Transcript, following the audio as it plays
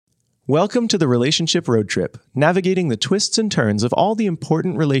Welcome to the Relationship Road Trip, navigating the twists and turns of all the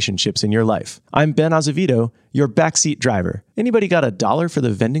important relationships in your life. I'm Ben Azevedo, your backseat driver. Anybody got $1 for the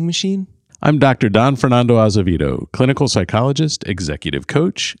vending machine? I'm Dr. Don Fernando Azevedo, clinical psychologist, executive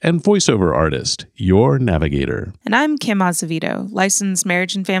coach, and voiceover artist, your navigator. And I'm Kim Azevedo, licensed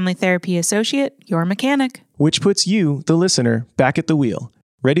marriage and family therapy associate, your mechanic. Which puts you, the listener, back at the wheel.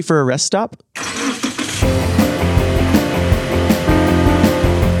 Ready for a rest stop?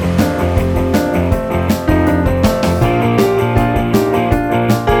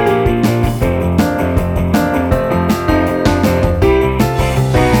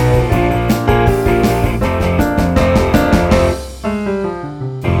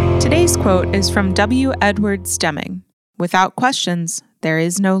 Today's quote is from W. Edwards Deming. Without questions, there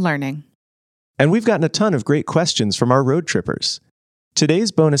is no learning. And we've gotten a ton of great questions from our road trippers.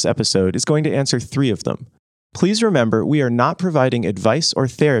 Today's bonus episode is going to answer 3 of them. Please remember, we are not providing advice or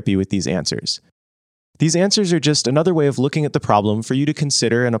therapy with these answers. These answers are just another way of looking at the problem for you to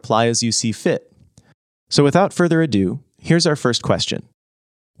consider and apply as you see fit. So without further ado, here's our first question.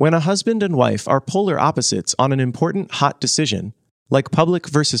 When a husband and wife are polar opposites on an important hot decision, like public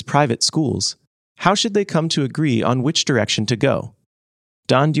versus private schools, how should they come to agree on which direction to go?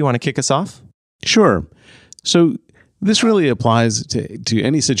 Don, do you want to kick us off? Sure. So this really applies to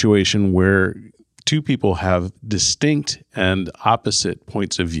any situation where 2 people have distinct and opposite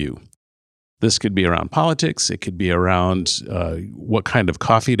points of view. This could be around politics. It could be around what kind of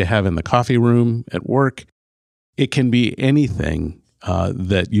coffee to have in the coffee room at work. It can be anything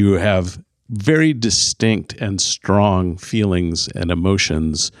that you have very distinct and strong feelings and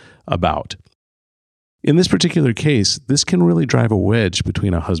emotions about. In this particular case, this can really drive a wedge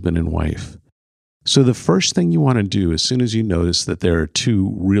between a husband and wife. So the first thing you want to do as soon as you notice that there are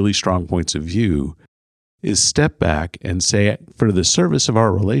 2 really strong points of view is step back and say, for the service of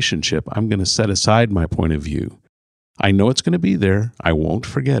our relationship, I'm going to set aside my point of view. I know it's going to be there. I won't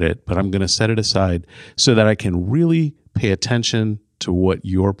forget it, but I'm going to set it aside so that I can really pay attention to what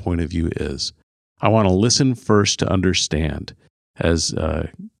your point of view is. I want to listen first to understand, as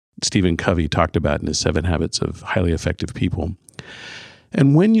Stephen Covey talked about in his 7 Habits of Highly Effective People.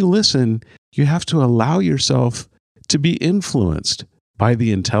 And when you listen, you have to allow yourself to be influenced by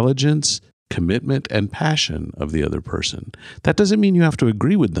the intelligence, commitment, and passion of the other person. That doesn't mean you have to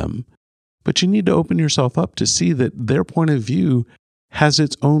agree with them, but you need to open yourself up to see that their point of view has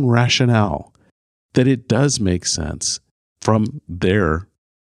its own rationale, that it does make sense from their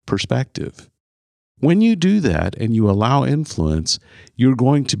perspective. When you do that and you allow influence, you're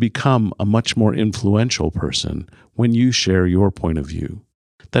going to become a much more influential person when you share your point of view.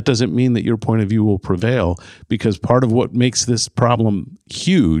 That doesn't mean that your point of view will prevail, because part of what makes this problem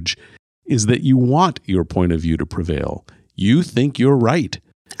huge is that you want your point of view to prevail. You think you're right.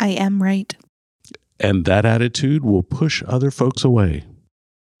 I am right. And that attitude will push other folks away.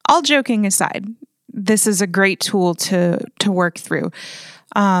 All joking aside, this is a great tool to work through.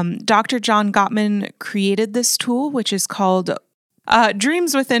 Dr. John Gottman created this tool, which is called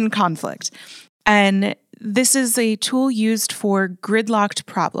Dreams Within Conflict. And this is a tool used for gridlocked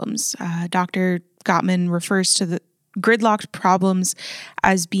problems. Dr. Gottman refers to the gridlocked problems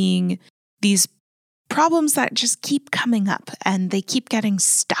as being these problems that just keep coming up and they keep getting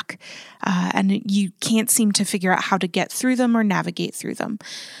stuck. And you can't seem to figure out how to get through them or navigate through them.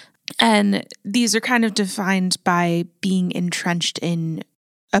 And these are kind of defined by being entrenched in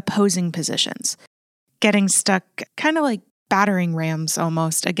opposing positions, getting stuck kind of like battering rams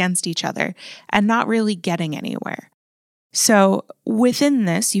almost against each other and not really getting anywhere. So within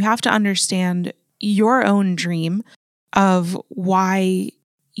this, you have to understand your own dream of why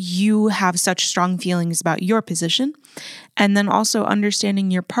you have such strong feelings about your position, and then also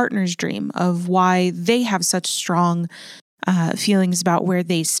understanding your partner's dream of why they have such strong feelings about where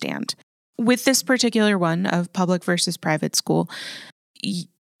they stand. With this particular one of public versus private school,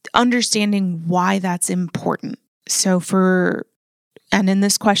 understanding why that's important. So and in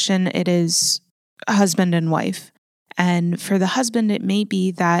this question, it is husband and wife. And for the husband, it may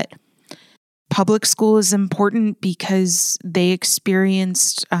be that public school is important because they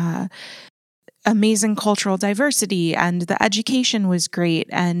experienced amazing cultural diversity and the education was great.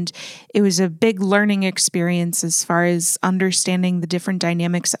 And it was a big learning experience as far as understanding the different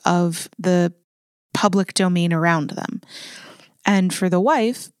dynamics of the public domain around them. And for the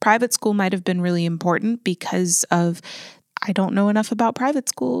wife, private school might have been really important because of, I don't know enough about private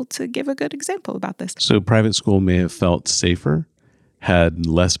school to give a good example about this. So private school may have felt safer, had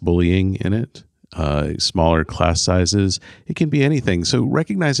less bullying in it, smaller class sizes. It can be anything. So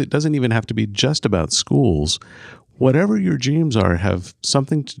recognize it doesn't even have to be just about schools. Whatever your dreams are have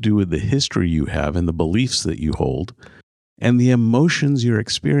something to do with the history you have and the beliefs that you hold and the emotions you're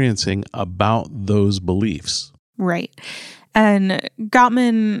experiencing about those beliefs. Right. And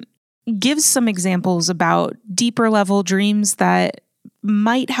Gottman gives some examples about deeper level dreams that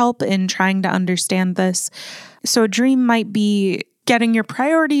might help in trying to understand this. So a dream might be getting your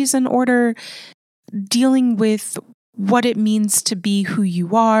priorities in order, dealing with what it means to be who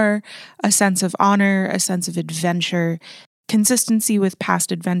you are, a sense of honor, a sense of adventure, consistency with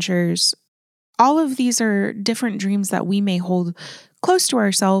past adventures. All of these are different dreams that we may hold close to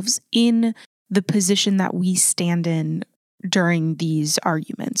ourselves in the position that we stand in during these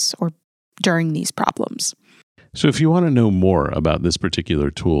arguments or during these problems. So if you want to know more about this particular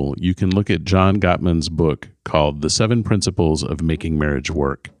tool, you can look at John Gottman's book called The 7 Principles of Making Marriage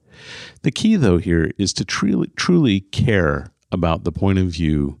Work. The key, though, here is to truly care about the point of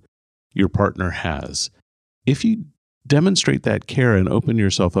view your partner has. If you demonstrate that care and open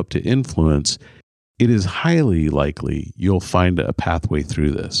yourself up to influence, it is highly likely you'll find a pathway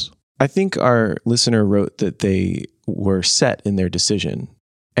through this. I think our listener wrote that they were set in their decision.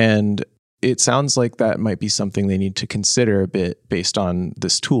 And it sounds like that might be something they need to consider a bit based on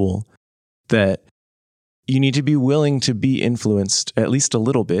this tool, that you need to be willing to be influenced at least a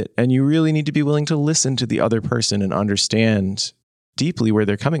little bit. And you really need to be willing to listen to the other person and understand deeply where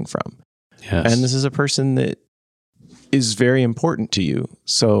they're coming from. Yes. And this is a person that is very important to you.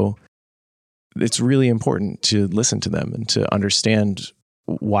 So it's really important to listen to them and to understand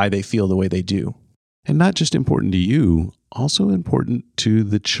why they feel the way they do. And not just important to you, also important to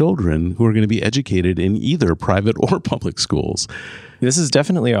the children who are going to be educated in either private or public schools. This is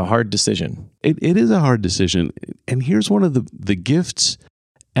definitely a hard decision. It is a hard decision. And here's one of the gifts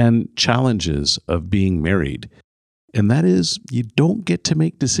and challenges of being married. And that is, you don't get to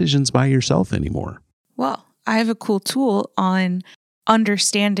make decisions by yourself anymore. Well, I have a cool tool on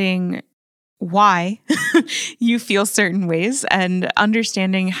understanding why you feel certain ways and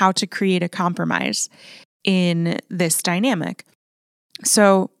understanding how to create a compromise in this dynamic.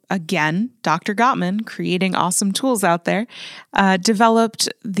 So again, Dr. Gottman, creating awesome tools out there, developed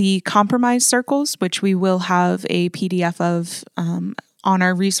the compromise circles, which we will have a PDF of on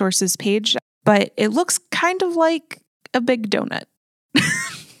our resources page, but it looks kind of like a big donut.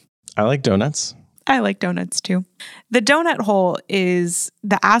 I like donuts. I like donuts too. The donut hole is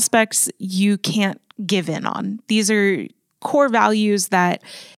the aspects you can't give in on. These are core values that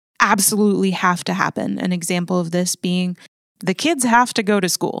absolutely have to happen. An example of this being the kids have to go to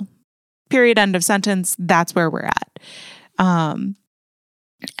school. Period, end of sentence. That's where we're at. And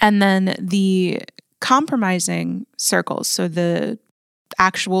then the compromising circles. So the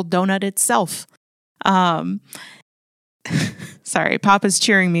actual donut itself. Sorry, Papa's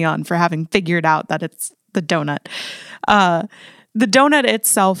cheering me on for having figured out that it's the donut. The donut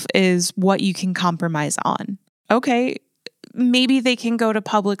itself is what you can compromise on. Okay, maybe they can go to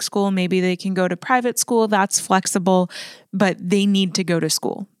public school, maybe they can go to private school. That's flexible, but they need to go to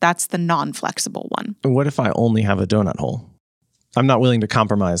school. That's the non-flexible one. What if I only have a donut hole? I'm not willing to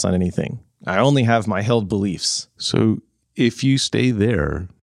compromise on anything. I only have my held beliefs. So if you stay there,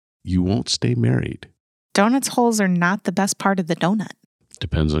 you won't stay married. Donuts holes are not the best part of the donut.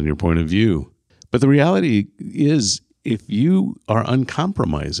 Depends on your point of view. But the reality is, if you are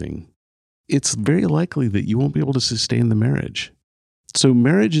uncompromising, it's very likely that you won't be able to sustain the marriage. So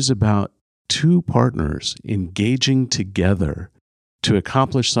marriage is about two partners engaging together to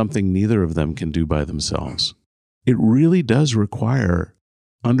accomplish something neither of them can do by themselves. It really does require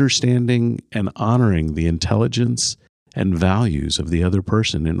understanding and honoring the intelligence and values of the other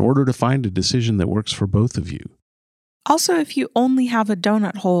person in order to find a decision that works for both of you. Also, if you only have a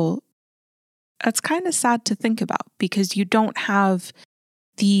donut hole, that's kind of sad to think about because you don't have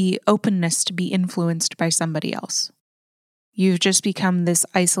the openness to be influenced by somebody else. You've just become this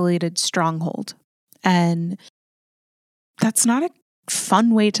isolated stronghold. And that's not a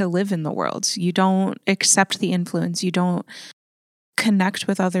fun way to live in the world. You don't accept the influence. You don't connect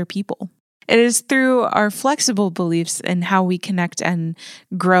with other people. It is through our flexible beliefs and how we connect and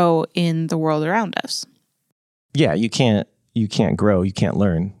grow in the world around us. Yeah, you can't grow, you can't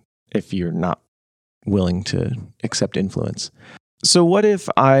learn if you're not willing to accept influence. So what if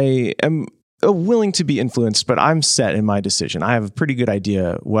I am willing to be influenced, but I'm set in my decision? I have a pretty good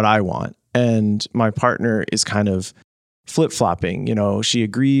idea what I want, and my partner is kind of flip-flopping. You know, she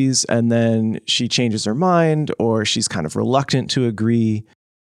agrees and then she changes her mind, or she's kind of reluctant to agree.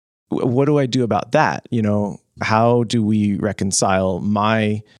 What do I do about that? You know, how do we reconcile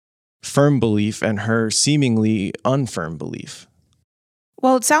my firm belief and her seemingly unfirm belief?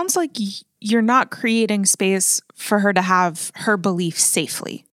 Well, it sounds like you're not creating space for her to have her beliefs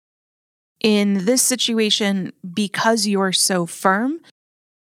safely. In this situation, because you're so firm,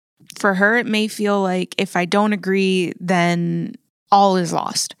 for her, it may feel like if I don't agree, then all is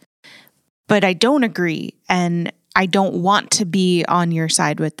lost. But I don't agree, and I don't want to be on your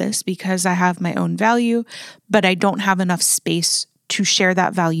side with this because I have my own value, but I don't have enough space to share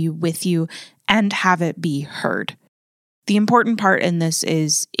that value with you and have it be heard. The important part in this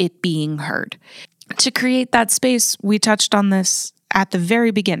is it being heard. To create that space, we touched on this at the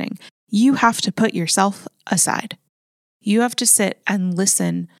very beginning. You have to put yourself aside. You have to sit and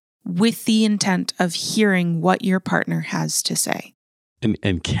listen with the intent of hearing what your partner has to say.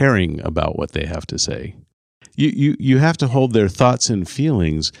 And caring about what they have to say. You have to hold their thoughts and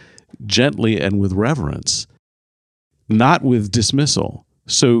feelings gently and with reverence, not with dismissal.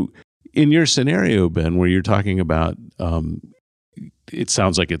 So in your scenario, Ben, where you're talking about, it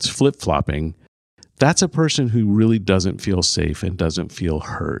sounds like it's flip-flopping, that's a person who really doesn't feel safe and doesn't feel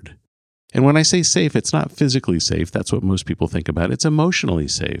heard. And when I say safe, it's not physically safe. That's what most people think about. It's emotionally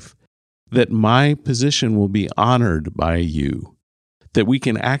safe. That my position will be honored by you. That we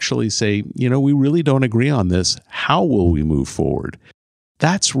can actually say, we really don't agree on this. How will we move forward?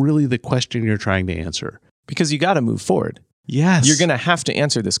 That's really the question you're trying to answer. Because you got to move forward. Yes. You're going to have to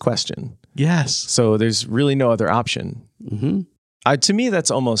answer this question. Yes. So there's really no other option. Mm-hmm. To me,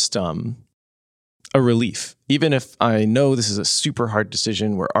 that's almost a relief. Even if I know this is a super hard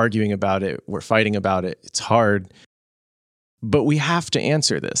decision, we're arguing about it, we're fighting about it, it's hard, but we have to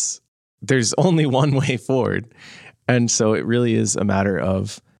answer this. There's only one way forward. And so it really is a matter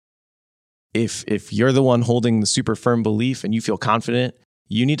of if you're the one holding the super firm belief and you feel confident,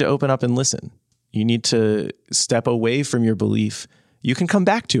 you need to open up and listen. You need to step away from your belief. You can come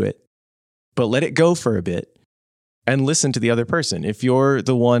back to it, but let it go for a bit and listen to the other person. If you're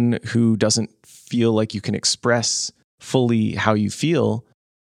the one who doesn't feel like you can express fully how you feel,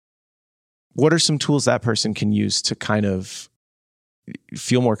 what are some tools that person can use to kind of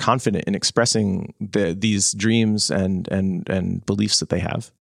feel more confident in expressing these dreams and beliefs that they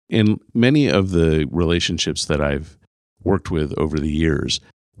have? In many of the relationships that I've worked with over the years,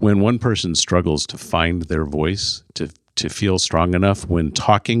 when one person struggles to find their voice, to feel strong enough when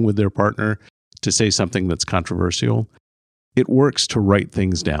talking with their partner to say something that's controversial, it works to write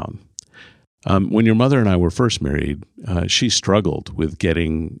things down. When your mother and I were first married, she struggled with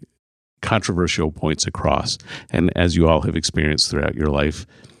getting controversial points across. And as you all have experienced throughout your life,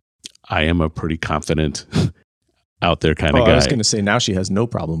 I am a pretty confident, out there kind of guy. I was going to say, now she has no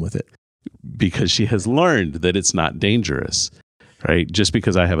problem with it. Because she has learned that it's not dangerous, right? Just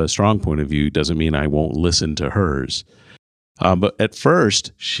because I have a strong point of view doesn't mean I won't listen to hers. But at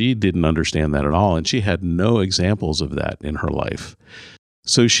first, she didn't understand that at all, and she had no examples of that in her life.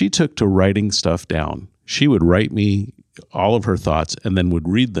 So she took to writing stuff down. She would write me all of her thoughts and then would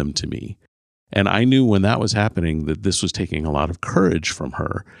read them to me. And I knew when that was happening that this was taking a lot of courage from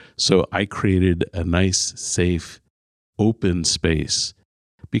her. So I created a nice, safe, open space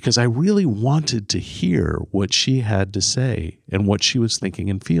because I really wanted to hear what she had to say and what she was thinking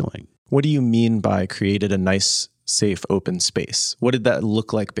and feeling. What do you mean by created a nice, safe, open space? What did that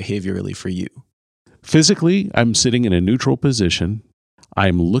look like behaviorally for you? Physically, I'm sitting in a neutral position.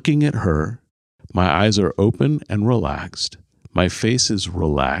 I'm looking at her. My eyes are open and relaxed. My face is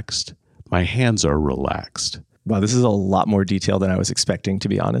relaxed. My hands are relaxed. Wow, this is a lot more detail than I was expecting, to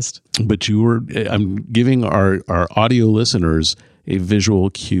be honest. But I'm giving our audio listeners a visual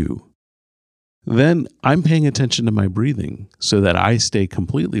cue. Then I'm paying attention to my breathing so that I stay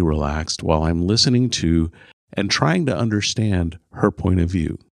completely relaxed while I'm listening to and trying to understand her point of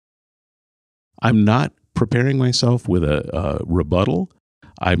view. I'm not preparing myself with a rebuttal.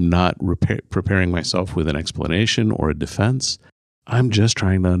 I'm not preparing myself with an explanation or a defense. I'm just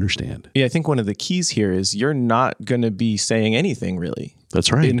trying to understand. Yeah, I think one of the keys here is you're not going to be saying anything really.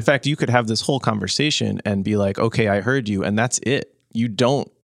 That's right. In fact, you could have this whole conversation and be like, okay, I heard you, and that's it. You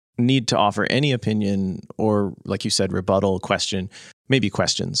don't need to offer any opinion or, like you said, rebuttal, question, maybe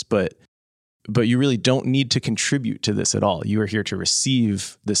questions, but you really don't need to contribute to this at all. You are here to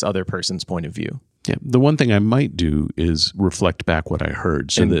receive this other person's point of view. Yeah. The one thing I might do is reflect back what I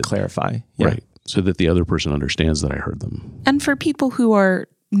heard. And clarify. Yeah. Right. So that the other person understands that I heard them. And for people who are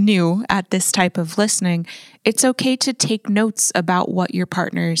new at this type of listening, it's okay to take notes about what your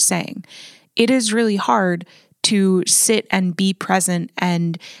partner is saying. It is really hard to sit and be present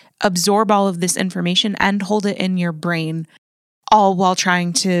and absorb all of this information and hold it in your brain, all while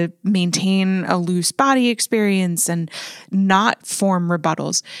trying to maintain a loose body experience and not form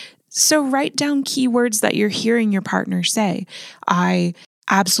rebuttals. So write down keywords that you're hearing your partner say. I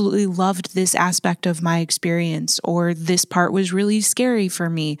absolutely loved this aspect of my experience, or this part was really scary for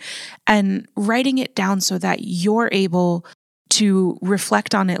me. And writing it down so that you're able to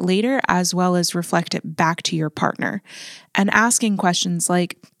reflect on it later, as well as reflect it back to your partner. And asking questions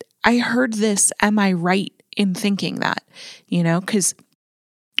like, I heard this, am I right in thinking that? Because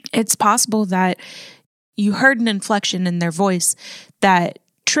it's possible that you heard an inflection in their voice that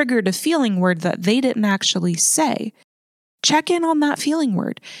triggered a feeling word that they didn't actually say. Check in on that feeling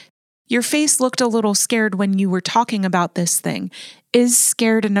word. Your face looked a little scared when you were talking about this thing. Is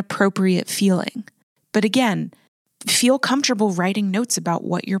scared an appropriate feeling? But again, feel comfortable writing notes about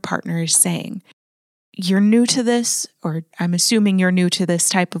what your partner is saying. You're new to this, or I'm assuming you're new to this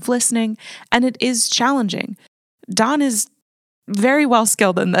type of listening, and it is challenging. Don is very well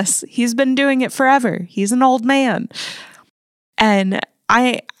skilled in this. He's been doing it forever. He's an old man. And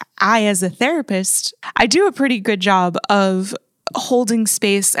I as a therapist, I do a pretty good job of holding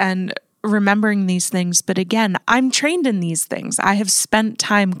space and remembering these things. But again, I'm trained in these things. I have spent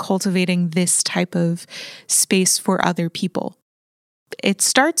time cultivating this type of space for other people. It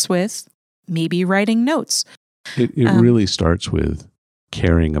starts with maybe writing notes. It really starts with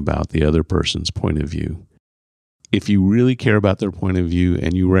caring about the other person's point of view. If you really care about their point of view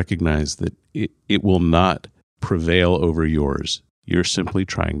and you recognize that it will not prevail over yours, you're simply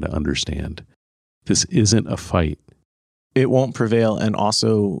trying to understand. This isn't a fight. It won't prevail, and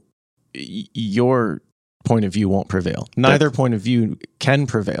also your point of view won't prevail. Neither point of view can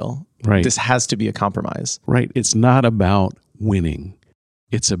prevail. Right. This has to be a compromise. Right. It's not about winning.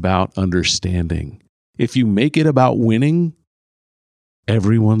 It's about understanding. If you make it about winning,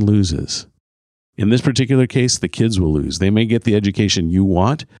 everyone loses. In this particular case, the kids will lose. They may get the education you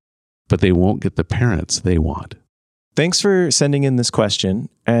want, but they won't get the parents they want. Thanks for sending in this question.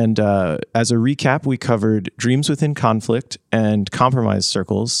 And as a recap, we covered dreams within conflict and compromise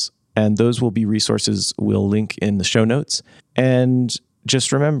circles. And those will be resources we'll link in the show notes. And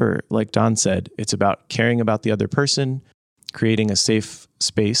just remember, like Don said, it's about caring about the other person, creating a safe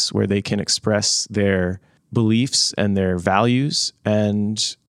space where they can express their beliefs and their values,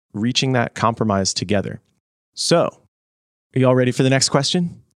 and reaching that compromise together. So, are you all ready for the next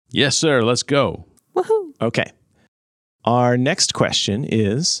question? Yes, sir. Let's go. Woohoo! Okay. Our next question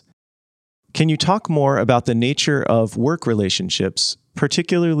is, can you talk more about the nature of work relationships,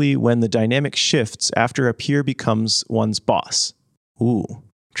 particularly when the dynamic shifts after a peer becomes one's boss? Ooh,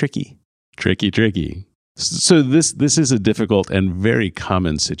 tricky. Tricky. So this is a difficult and very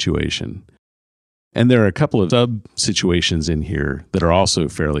common situation. And there are a couple of sub-situations in here that are also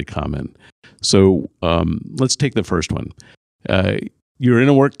fairly common. So let's take the first one. You're in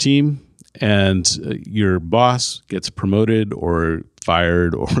a work team, and your boss gets promoted or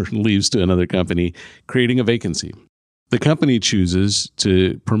fired or leaves to another company, creating a vacancy. The company chooses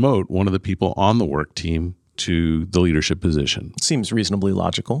to promote one of the people on the work team to the leadership position. Seems reasonably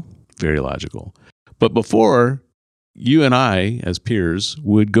logical. Very logical. But before, you and I, as peers,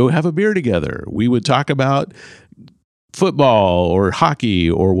 would go have a beer together. We would talk about football or hockey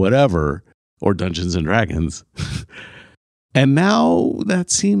or whatever, or Dungeons and Dragons. And now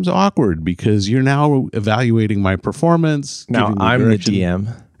that seems awkward because you're now evaluating my performance. Now I'm the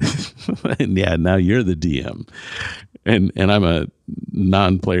DM. And yeah, now you're the DM. And I'm a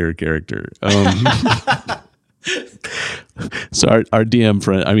non-player character. So our DM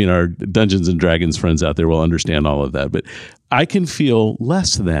friend, our Dungeons and Dragons friends out there will understand all of that. But I can feel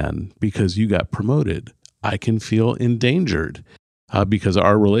less than because you got promoted. I can feel endangered because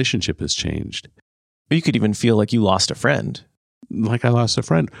our relationship has changed. You could even feel like you lost a friend. Like I lost a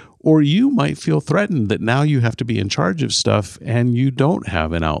friend. Or you might feel threatened that now you have to be in charge of stuff and you don't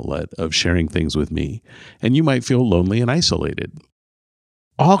have an outlet of sharing things with me. And you might feel lonely and isolated.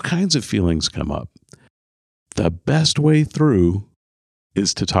 All kinds of feelings come up. The best way through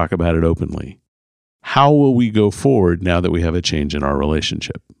is to talk about it openly. How will we go forward now that we have a change in our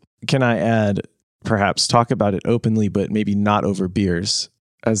relationship? Can I add, perhaps talk about it openly, but maybe not over beers,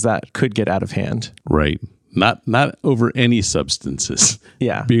 as that could get out of hand. Right. Not over any substances.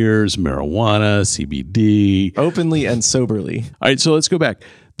 Yeah. Beers, marijuana, CBD. Openly and soberly. All right, so let's go back.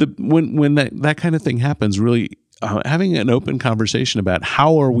 When that kind of thing happens, really having an open conversation about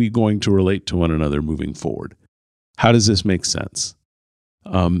how are we going to relate to one another moving forward? How does this make sense?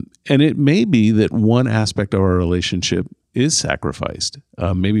 And it may be that one aspect of our relationship is sacrificed.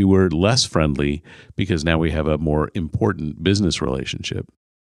 Maybe we're less friendly because now we have a more important business relationship.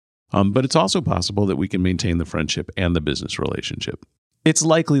 But it's also possible that we can maintain the friendship and the business relationship. It's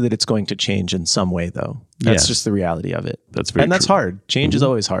likely that it's going to change in some way, though. That's Yes. just the reality of it. That's very And that's true. hard. Change is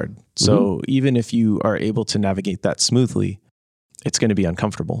always hard. So even if you are able to navigate that smoothly, it's going to be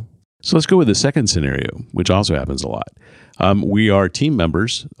uncomfortable. So let's go with the second scenario, which also happens a lot. We are team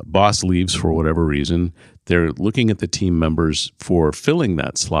members. Boss leaves for whatever reason. They're looking at the team members for filling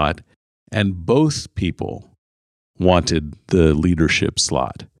that slot, and both people wanted the leadership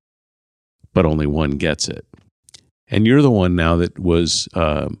slot, but only one gets it. And you're the one now that was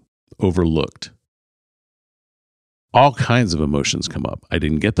overlooked. All kinds of emotions come up. I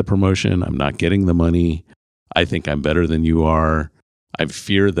didn't get the promotion. I'm not getting the money. I think I'm better than you are. I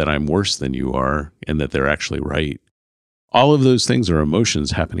fear that I'm worse than you are and that they're actually right. All of those things are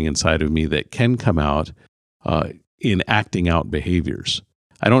emotions happening inside of me that can come out in acting out behaviors.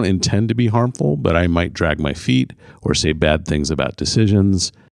 I don't intend to be harmful, but I might drag my feet or say bad things about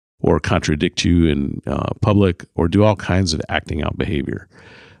decisions or contradict you in public or do all kinds of acting out behavior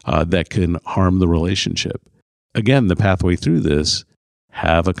that can harm the relationship. Again, the pathway through this,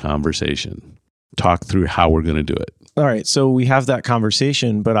 have a conversation. Talk through how we're going to do it. All right. So we have that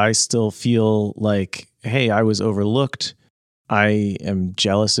conversation, but I still feel like, hey, I was overlooked. I am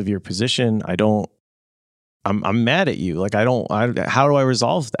jealous of your position. I'm mad at you. Like, how do I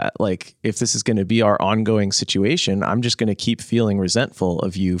resolve that? Like, if this is going to be our ongoing situation, I'm just going to keep feeling resentful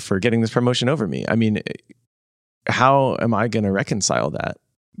of you for getting this promotion over me. I mean, how am I going to reconcile that?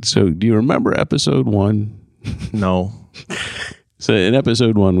 So do you remember episode 1? No. So in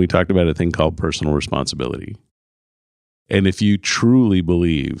episode 1, we talked about a thing called personal responsibility. And if you truly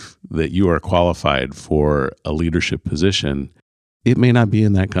believe that you are qualified for a leadership position, it may not be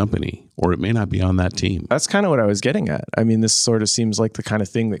in that company or it may not be on that team. That's kind of what I was getting at. I mean, this sort of seems like the kind of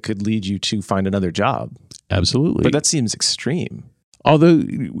thing that could lead you to find another job. Absolutely. But that seems extreme. Although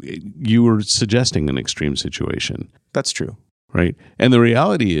you were suggesting an extreme situation. That's true. Right. And the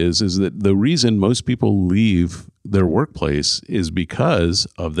reality is that the reason most people leave their workplace is because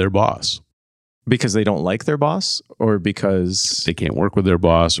of their boss. Because they don't like their boss, or because they can't work with their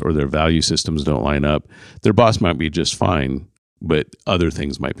boss, or their value systems don't line up. Their boss might be just fine, but other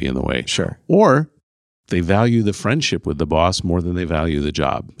things might be in the way. Sure. Or they value the friendship with the boss more than they value the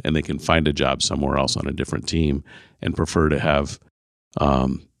job, and they can find a job somewhere else on a different team and prefer to have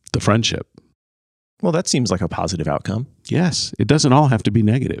the friendship. Well, that seems like a positive outcome. Yes. It doesn't all have to be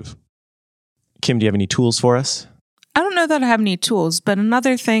negative. Kim, do you have any tools for us? I don't know that I have any tools, but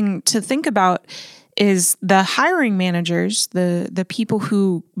another thing to think about is the hiring managers, the people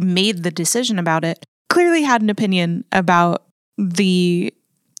who made the decision about it, clearly had an opinion about the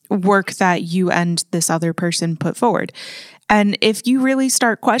work that you and this other person put forward. And if you really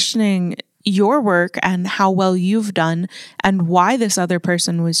start questioning your work and how well you've done and why this other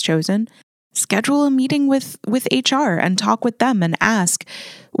person was chosen, schedule a meeting with HR and talk with them and ask,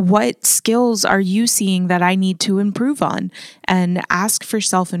 what skills are you seeing that I need to improve on? And ask for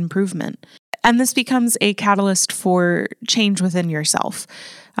self-improvement. And this becomes a catalyst for change within yourself.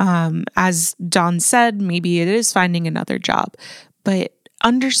 As Don said, maybe it is finding another job, but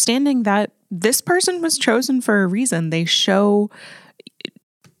understanding that this person was chosen for a reason. They show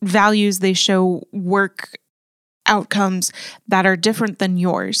values, they show work outcomes that are different than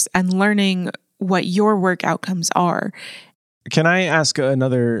yours, and learning what your work outcomes are. Can I ask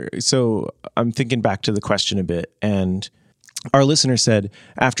another? So I'm thinking back to the question a bit, and our listener said,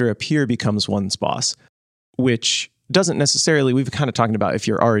 after a peer becomes one's boss, which doesn't necessarily, we've kind of talking about if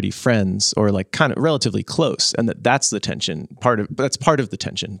you're already friends or like kind of relatively close, and that's the tension that's part of the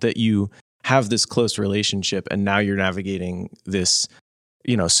tension, that you have this close relationship and now you're navigating this,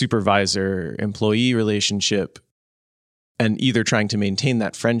 supervisor employee relationship and either trying to maintain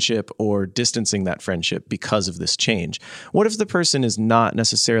that friendship or distancing that friendship because of this change. What if the person is not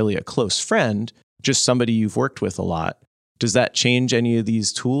necessarily a close friend, just somebody you've worked with a lot? Does that change any of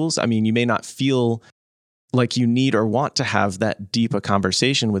these tools? I mean, you may not feel like you need or want to have that deep a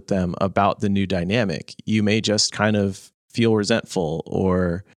conversation with them about the new dynamic. You may just kind of feel resentful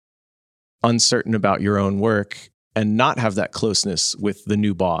or uncertain about your own work and not have that closeness with the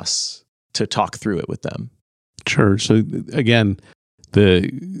new boss to talk through it with them. Sure. So again, the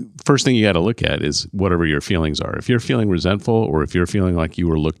first thing you got to look at is whatever your feelings are. If you're feeling resentful or if you're feeling like you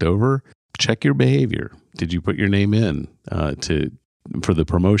were looked over, check your behavior. Did you put your name in for the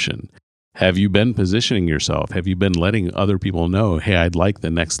promotion? Have you been positioning yourself? Have you been letting other people know, hey, I'd like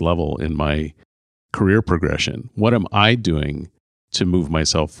the next level in my career progression? What am I doing to move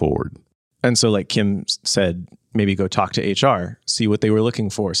myself forward? And so like Kim said, maybe go talk to HR, see what they were looking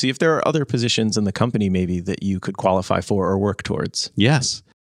for, see if there are other positions in the company maybe that you could qualify for or work towards. Yes,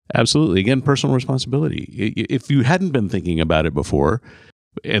 absolutely. Again, personal responsibility. If you hadn't been thinking about it before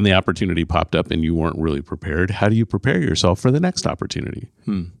and the opportunity popped up and you weren't really prepared, how do you prepare yourself for the next opportunity?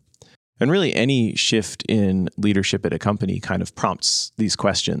 And really, any shift in leadership at a company kind of prompts these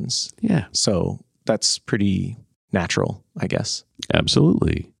questions. Yeah. So that's pretty natural, I guess.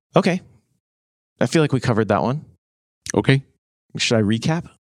 Absolutely. Okay. I feel like we covered that one. Okay. Should I recap?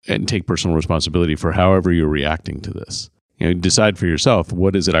 And take personal responsibility for however you're reacting to this. Decide for yourself,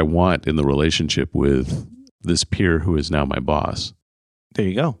 what is it I want in the relationship with this peer who is now my boss? There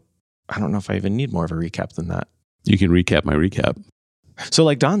you go. I don't know if I even need more of a recap than that. You can recap my recap. So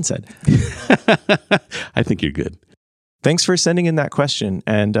like Don said, I think you're good. Thanks for sending in that question.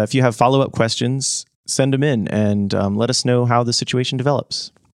 And if you have follow-up questions, send them in and let us know how the situation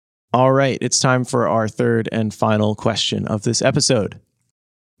develops. All right, it's time for our third and final question of this episode.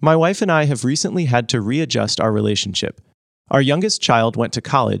 My wife and I have recently had to readjust our relationship. Our youngest child went to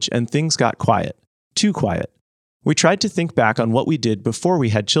college and things got quiet. Too quiet. We tried to think back on what we did before we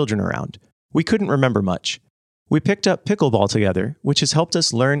had children around. We couldn't remember much. We picked up pickleball together, which has helped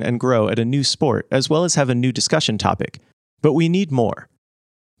us learn and grow at a new sport as well as have a new discussion topic. But we need more.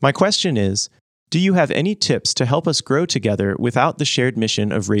 My question is, do you have any tips to help us grow together without the shared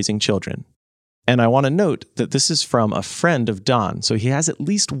mission of raising children? And I want to note that this is from a friend of Don, so he has at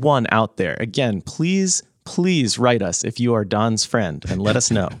least one out there. Again, please write us if you are Don's friend and let us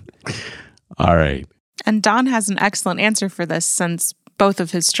know. All right. And Don has an excellent answer for this since both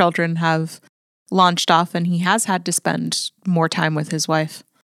of his children have launched off and he has had to spend more time with his wife.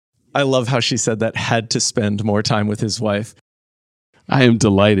 I love how she said that, had to spend more time with his wife. I am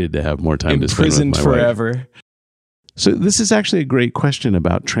delighted to have more time to spend with my Imprisoned forever. wife. So this is actually a great question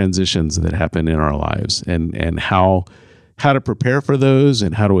about transitions that happen in our lives and how to prepare for those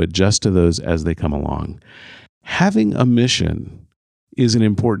and how to adjust to those as they come along. Having a mission is an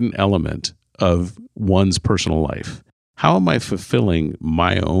important element of one's personal life. How am I fulfilling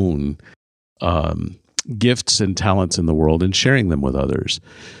my own gifts and talents in the world and sharing them with others?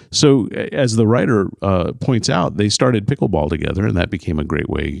 So as the writer points out, they started pickleball together, and that became a great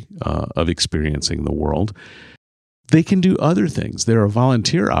way of experiencing the world. They can do other things. There are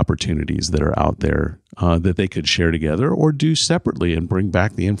volunteer opportunities that are out there that they could share together or do separately and bring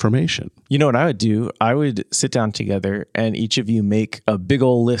back the information. You know what I would do? I would sit down together and each of you make a big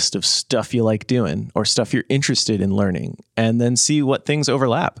old list of stuff you like doing or stuff you're interested in learning, and then see what things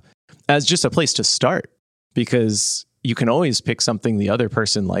overlap as just a place to start, because you can always pick something the other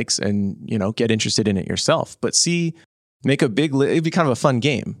person likes and, get interested in it yourself. But make a big list. It'd be kind of a fun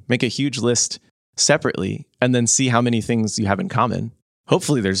game. Make a huge list separately and then see how many things you have in common.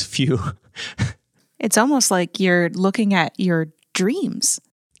 Hopefully there's a few. It's almost like you're looking at your dreams.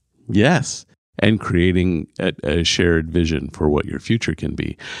 Yes. And creating a shared vision for what your future can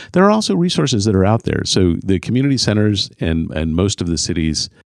be. There are also resources that are out there. So the community centers and most of the cities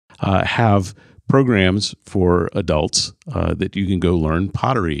have programs for adults that you can go learn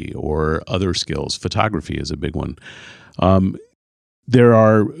pottery or other skills. Photography is a big one. There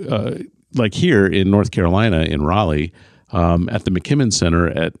are, like here in North Carolina, in Raleigh, at the McKimmon Center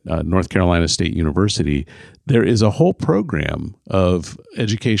at North Carolina State University, there is a whole program of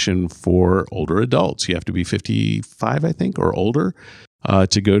education for older adults. You have to be 55, I think, or older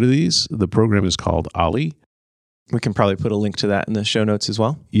to go to these. The program is called OLLI. We can probably put a link to that in the show notes as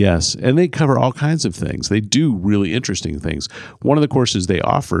well. Yes, and they cover all kinds of things. They do really interesting things. One of the courses they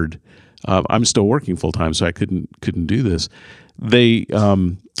offered, I'm still working full-time, so I couldn't do this. They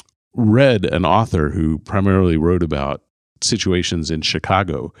read an author who primarily wrote about situations in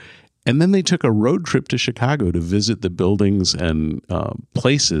Chicago, and then they took a road trip to Chicago to visit the buildings and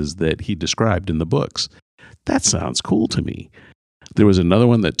places that he described in the books. That sounds cool to me. There was another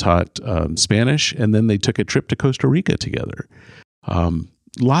one that taught Spanish, and then they took a trip to Costa Rica together.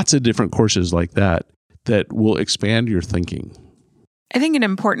 Lots of different courses like that will expand your thinking. I think an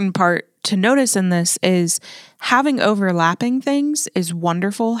important part to notice in this is having overlapping things is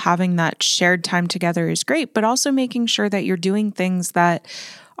wonderful. Having that shared time together is great, but also making sure that you're doing things that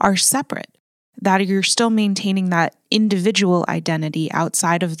are separate, that you're still maintaining that individual identity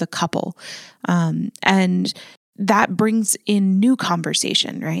outside of the couple. And that brings in new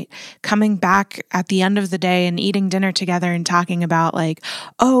conversation, right? Coming back at the end of the day and eating dinner together and talking about like,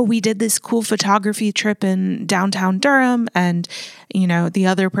 oh, we did this cool photography trip in downtown Durham. And, the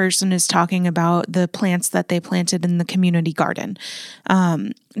other person is talking about the plants that they planted in the community garden.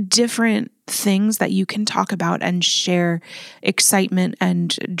 Different things that you can talk about and share excitement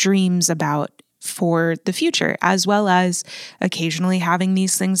and dreams about for the future, as well as occasionally having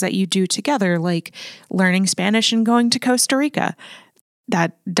these things that you do together, like learning Spanish and going to Costa Rica.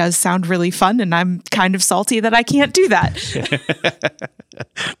 That does sound really fun, and I'm kind of salty that I can't do that.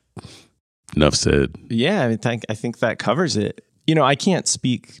 Enough said. Yeah, I think that covers it. I can't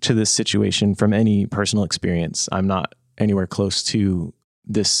speak to this situation from any personal experience. I'm not anywhere close to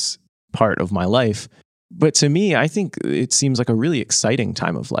this part of my life. But to me, I think it seems like a really exciting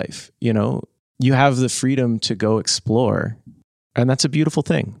time of life. You have the freedom to go explore, and that's a beautiful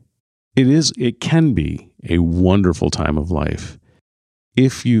thing. It can be a wonderful time of life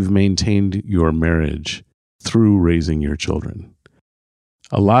if you've maintained your marriage through raising your children.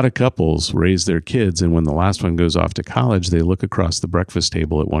 A lot of couples raise their kids, and when the last one goes off to college, they look across the breakfast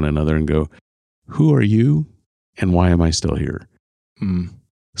table at one another and go, "Who are you, and why am I still here?"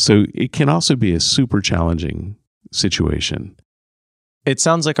 So it can also be a super challenging situation. It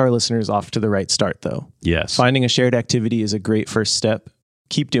sounds like our listeners off to the right start, though. Yes. Finding a shared activity is a great first step.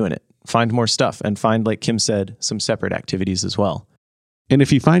 Keep doing it. Find more stuff, and find, like Kim said, some separate activities as well. And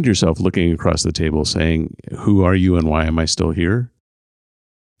if you find yourself looking across the table saying, "Who are you and why am I still here?"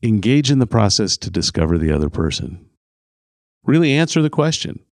 engage in the process to discover the other person. Really answer the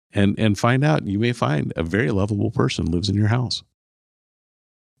question and find out. You may find a very lovable person lives in your house.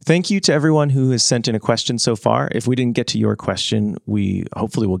 Thank you to everyone who has sent in a question so far. If we didn't get to your question, we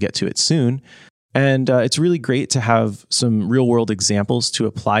hopefully will get to it soon. And it's really great to have some real world examples to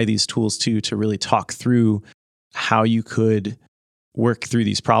apply these tools to really talk through how you could work through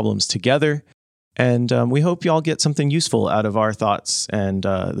these problems together. And we hope you all get something useful out of our thoughts and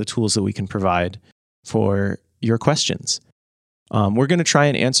the tools that we can provide for your questions. We're going to try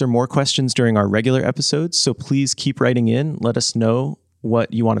and answer more questions during our regular episodes, so please keep writing in. Let us know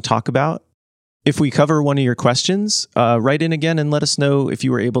what you want to talk about. If we cover one of your questions, write in again and let us know if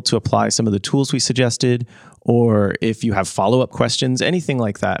you were able to apply some of the tools we suggested, or if you have follow-up questions, anything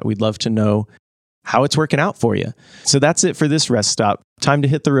like that. We'd love to know how it's working out for you. So that's it for this rest stop. Time to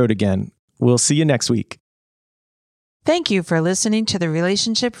hit the road again. We'll see you next week. Thank you for listening to the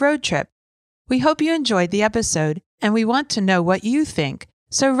Relationship Road Trip. We hope you enjoyed the episode, and we want to know what you think.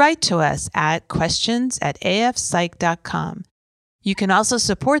 So write to us at questions@afpsych.com. You can also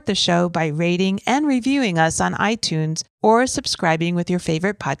support the show by rating and reviewing us on iTunes or subscribing with your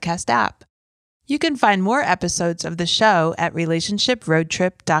favorite podcast app. You can find more episodes of the show at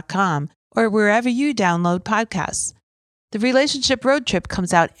relationshiproadtrip.com or wherever you download podcasts. The Relationship Road Trip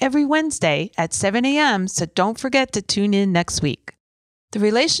comes out every Wednesday at 7 a.m., so don't forget to tune in next week. The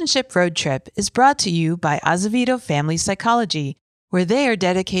Relationship Road Trip is brought to you by Azevedo Family Psychology, where they are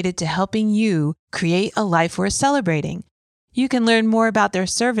dedicated to helping you create a life worth celebrating. You can learn more about their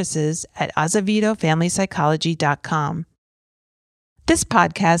services at azevedofamilypsychology.com. This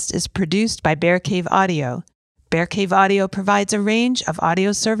podcast is produced by Bear Cave Audio. Bear Cave Audio provides a range of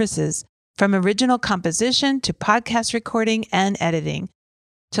audio services, from original composition to podcast recording and editing.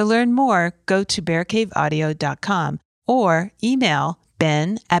 To learn more, go to bearcaveaudio.com or email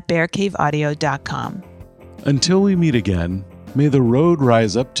ben@bearcaveaudio.com. Until we meet again, may the road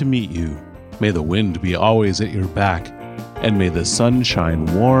rise up to meet you. May the wind be always at your back, and may the sun shine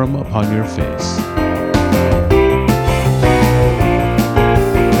warm upon your face.